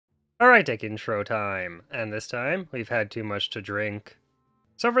Alright, intro time, and this time we've had too much to drink.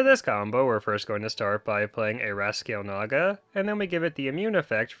 So for this combo, we're first going to start by playing a Wrathscale Naga, and then we give it the immune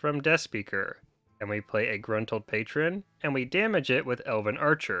effect from Deathspeaker. And we play a Gruntled Patron, and we damage it with Elven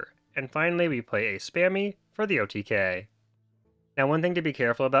Archer. And finally we play a Spammy for the OTK. Now one thing to be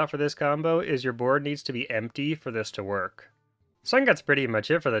careful about for this combo is your board needs to be empty for this to work. So I think that's pretty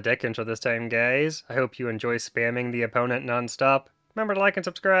much it for the deck intro this time, guys. I hope you enjoy spamming the opponent non-stop. Remember to like and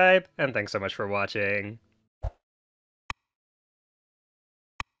subscribe, and thanks so much for watching.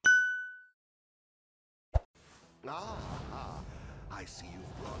 Ah, I see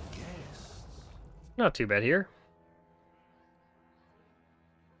you've brought guests. Not too bad here.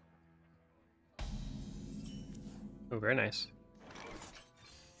 Oh, very nice.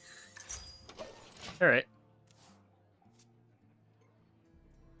 Alright.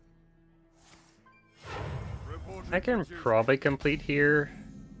 I can probably complete here.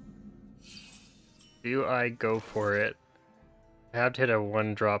 Do I go for it? I have to hit a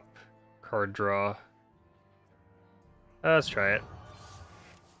 1-drop card draw. Let's try it.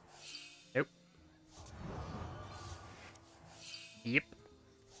 Nope. Yep.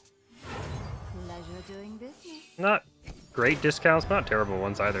 Pleasure doing business. Not great discounts, not terrible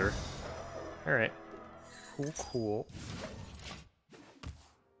ones either. Alright. Cool, cool.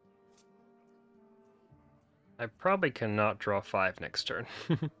 I probably cannot draw 5 next turn.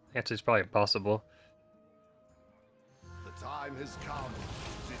 It's probably impossible. The time has come.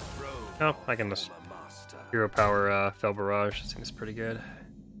 Oh, I can just Hero Power Fell Barrage. Seems pretty good.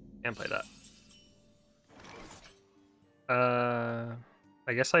 Can't play that.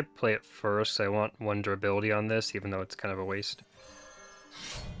 I guess I play it first. I want 1 durability on this, even though it's kind of a waste.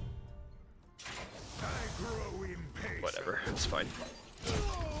 Whatever, it's fine.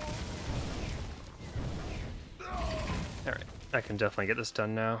 Alright, I can definitely get this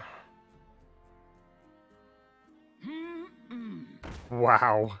done now.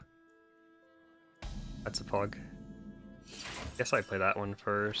 Wow. That's a pug. Guess I play that one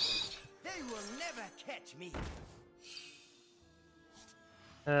first. They will never catch me.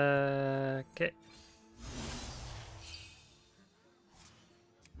 Okay.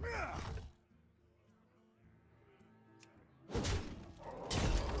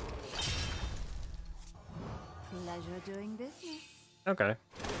 Pleasure doing business. Okay.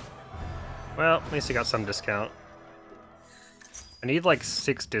 Well, at least I got some discount. I need like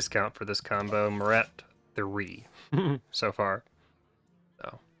 6 discount for this combo. We're at 3 so far.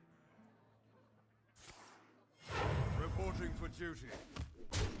 So. Reporting for duty.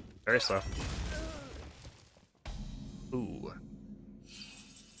 Very slow. Ooh.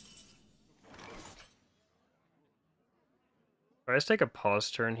 Alright, let's take a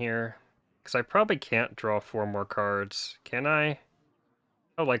pause turn here. Because I probably can't draw 4 more cards. Can I?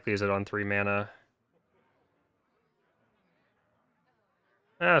 How likely is it on 3 mana?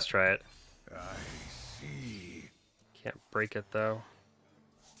 Let's try it. I see. Can't break it though.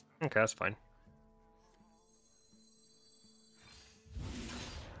 Okay, that's fine.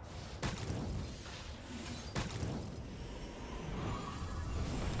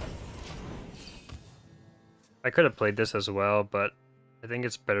 I could have played this as well, but I think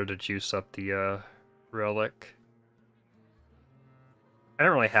it's better to juice up the relic. I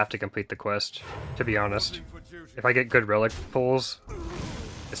don't really have to complete the quest, to be honest. If I get good relic pulls,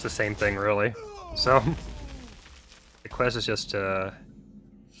 it's the same thing, really. So, the quest is just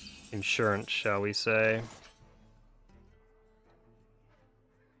insurance, shall we say.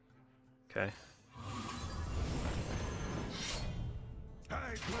 Okay.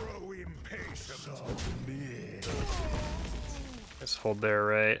 I grow impatient. Let's hold there,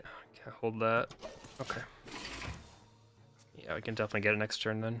 right? Can't hold that. Okay. Yeah, we can definitely get it next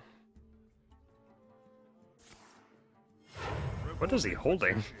turn then. What is he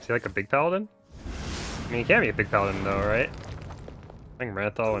holding? Is he like a big paladin? I mean, he can't be a big paladin though, right? I think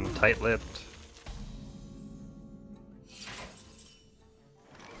Ranthal and tight-lipped.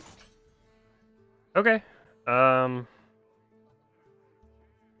 Okay.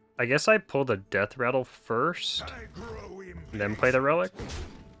 I guess I pull the Death Rattle first, and then play the Relic.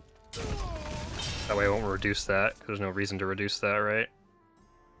 That way I won't reduce that, because there's no reason to reduce that, right?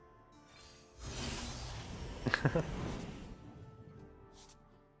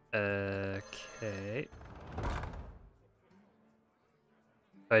 Okay.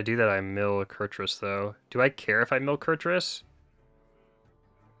 If I do that, I mill Kurtrus, though. Do I care if I mill Kurtrus?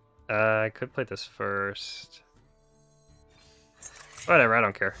 I could play this first. Whatever, I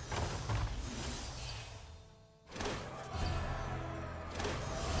don't care.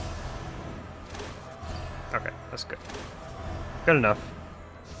 Okay, that's good. Good enough.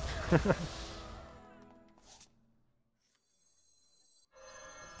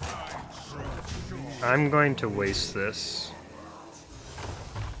 I'm going to waste this.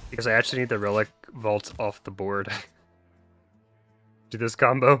 Because I actually need the Relic Vault off the board. Do this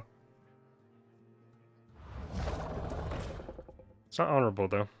combo. It's not honorable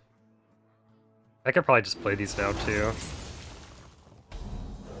though. I could probably just play these now too.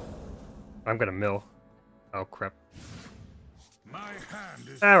 I'm gonna mill. Oh crap.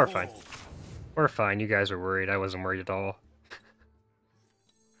 Ah, we're fine. We're fine. You guys are worried. I wasn't worried at all.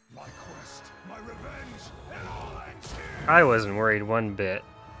 My quest, my revenge, and all ends here. I wasn't worried one bit.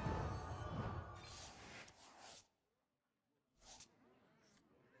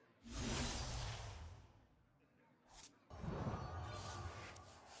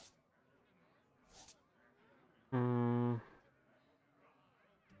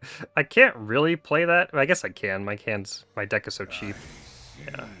 I can't really play that. I guess I can. My deck is so cheap.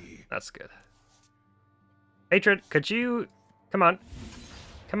 Yeah, that's good. Hatred, could you... Come on.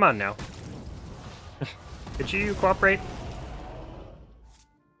 Come on now. Could you cooperate?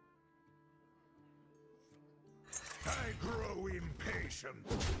 I grow impatient.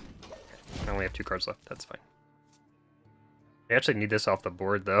 I only have 2 cards left. That's fine. I actually need this off the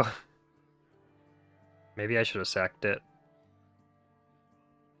board, though. Maybe I should have sacked it.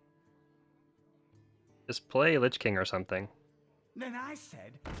 Just play Lich King or something. Then I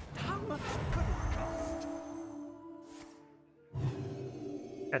said, how much could it cost?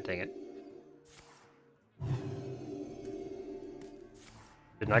 God dang it.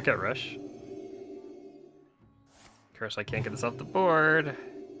 Did not get rush. Of course, I can't get this off the board.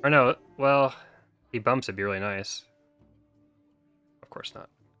 Or no, well, he bumps it'd be really nice. Of course not.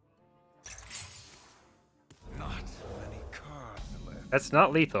 Not many cards left. That's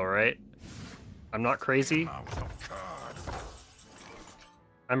not lethal, right? I'm not crazy. Out of cards.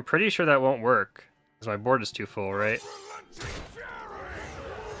 I'm pretty sure that won't work. Because my board is too full, right? Relenting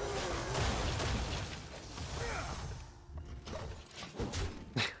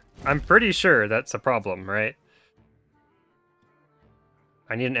fury. I'm pretty sure that's a problem, right?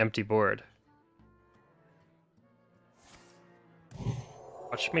 I need an empty board.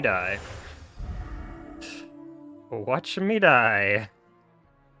 Watch me die. Watch me die.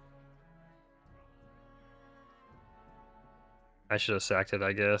 I should have sacked it,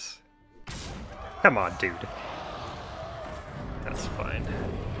 I guess. Come on, dude. That's fine.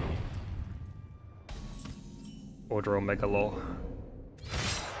 Order Omega lol.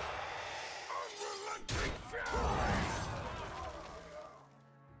 Unrelenting fury.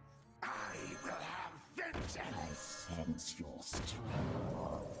 I will have vengeance. Sense your strength.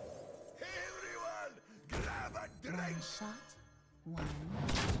 Everyone, grab a drink. One shot, one.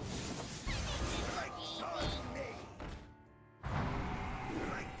 Drinks on me.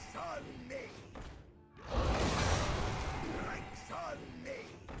 Drinks on me. Drinks on me.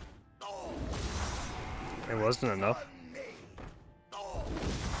 Oh, It wasn't enough. on me. Oh,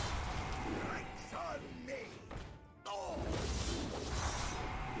 drinks on me. Oh,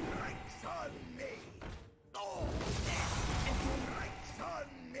 drinks on me. Oh, drinks on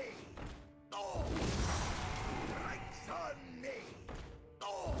me. Oh, drinks on me.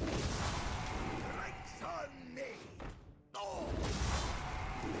 Oh, drinks on me. Oh,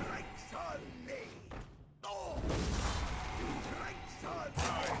 drinks on me. Oh, drinks on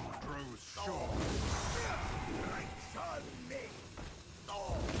me. Grows short. Drinks on me.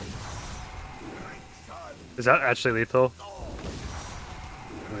 Oh, drinks on me. Is that actually lethal?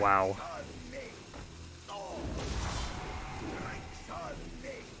 Wow. On me. Oh, drinks on me.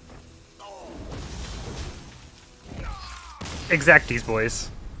 Oh. Exacties, boys.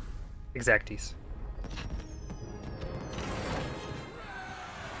 Exacties.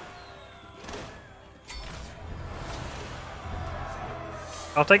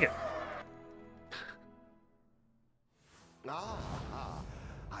 I'll take it. Ah,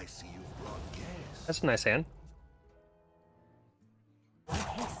 I see you've brought guests. That's a nice hand.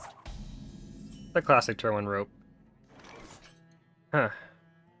 The classic turn 1 rope. Huh.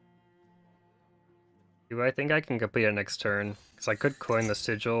 Do I think I can complete it next turn? Because I could coin the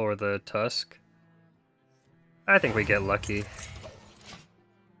Sigil or the Tusk. I think we get lucky.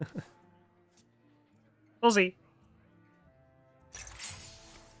 We'll see.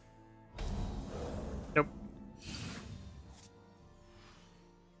 Nope.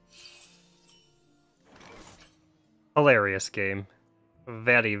 Hilarious game.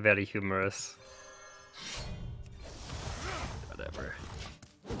 Very, very humorous. Whatever.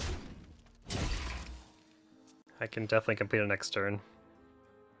 I can definitely complete it next turn.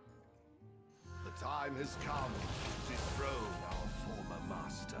 The time has come to dethrone our former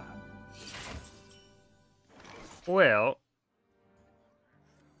master. Well,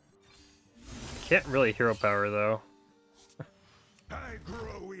 can't really hero power though. I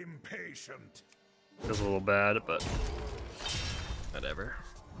grow impatient. Feels a little bad, but whatever.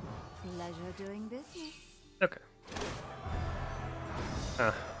 Pleasure doing business. Okay.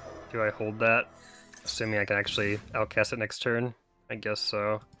 Do I hold that? Assuming I can actually outcast it next turn? I guess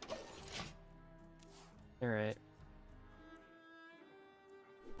so. Alright.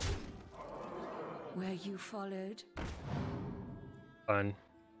 Where you followed? Fun.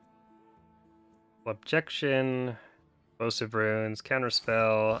 Objection, explosive runes,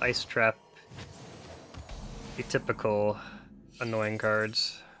 counterspell, ice trap. The typical annoying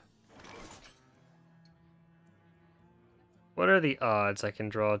cards. What are the odds I can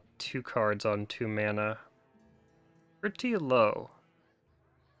draw 2 cards on 2 mana? Pretty low.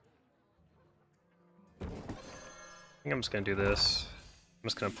 I think I'm just gonna do this. I'm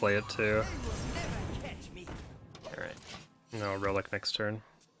just gonna play it too. Alright. No, Relic next turn.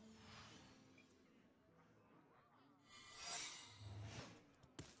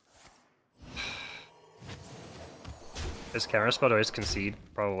 Is counterspell always concede?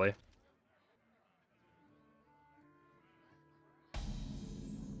 Probably.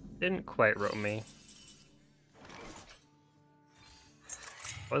 Didn't quite rope me.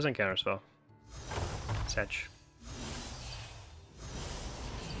 Wasn't counterspell. Setch.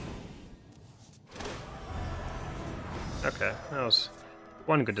 Okay, that was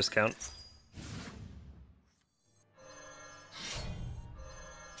one good discount.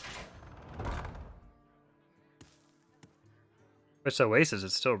 Which Oasis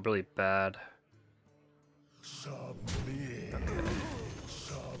is still really bad. Submit.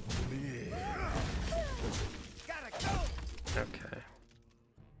 Submit. Okay.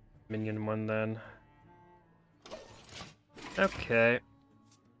 Minion 1 then. Okay.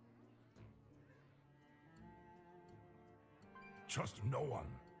 Trust no one.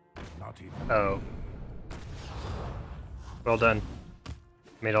 Not even. Oh. Well done.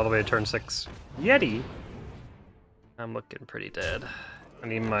 Made all the way to turn 6. Yeti! I'm looking pretty dead. I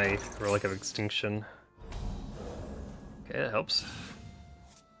need my Relic of Extinction. Okay, that helps.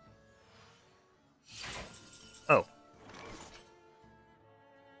 Oh.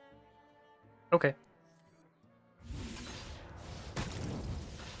 Okay.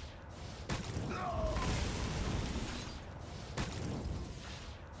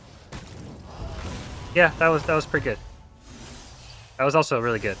 Yeah, that was pretty good. That was also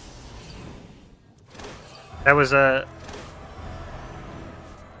really good. That was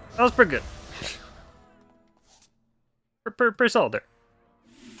pretty good. Pretty solid there.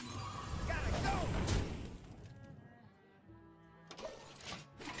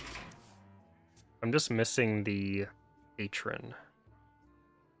 I'm just missing the Patron.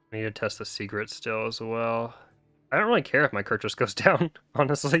 I need to test the secret still as well. I don't really care if my Kurtrus goes down,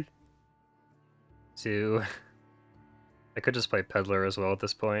 honestly. I could just play Peddler as well at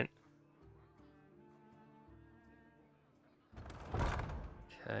this point.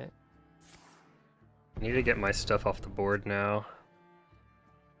 Okay. I need to get my stuff off the board now.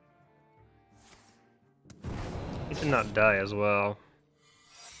 He did not die as well.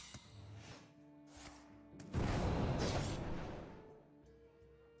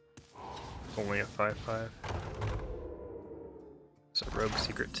 Only a 5/5. It's a rogue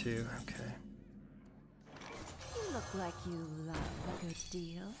secret too, okay. You look like you love a good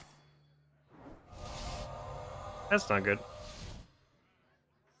deal. That's not good.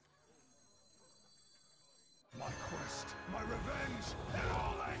 My quest, my revenge, and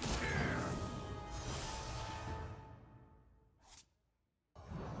all ends here.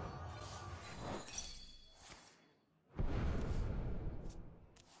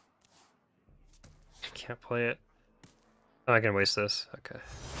 Can't play it. Oh, I can waste this. Okay.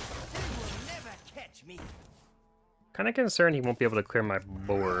 Kind of concerned he won't be able to clear my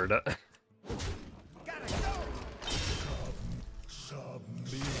board.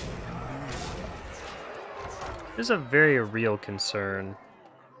 This is a very real concern.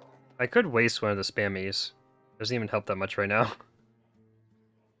 I could waste one of the spammies. Doesn't even help that much right now.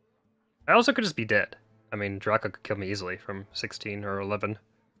 I also could just be dead. I mean, Draco could kill me easily from 16 or 11.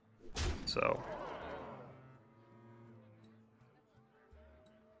 So...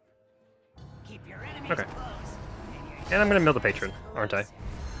 Okay. And I'm gonna mill the Patron, aren't I?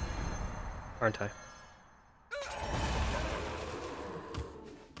 Aren't I?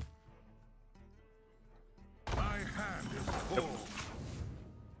 My hand is full.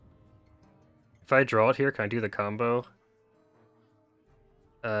 If I draw it here, can I do the combo?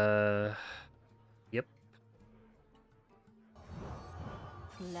 Yep.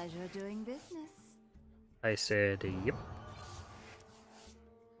 Pleasure doing business. I said, yep.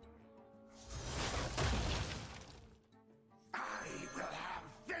 I will have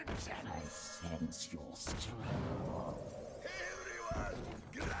vengeance. I sense your strength. Everyone,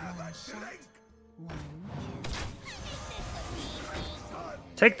 grab a drink. One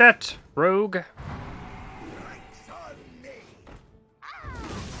Take that, rogue. Drinks on me.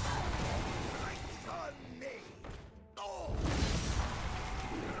 Drinks on me. Oh.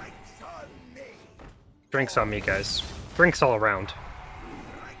 Drinks on me. Drinks on me, guys. Drinks all around.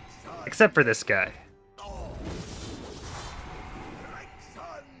 Drinks on Except for this guy. Oh. Drinks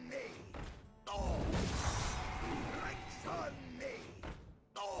on me. Oh. Drinks on me.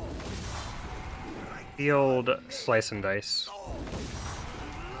 Oh. The old slice and dice.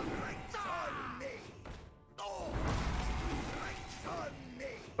 Drinks on me. Oh. Drinks on me.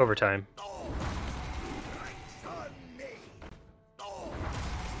 Overtime. Oh. Drinks on me. Oh.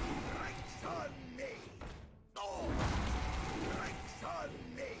 Drinks on me. Oh. Drinks on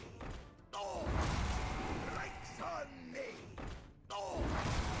me. Oh. Drinks on me. Oh.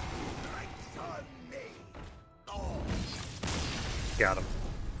 Drinks on me. Oh. Got him.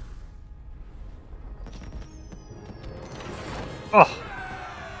 Oh!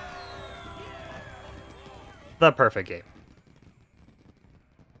 The perfect game.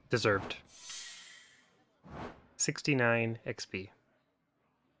 Deserved. 69 XP.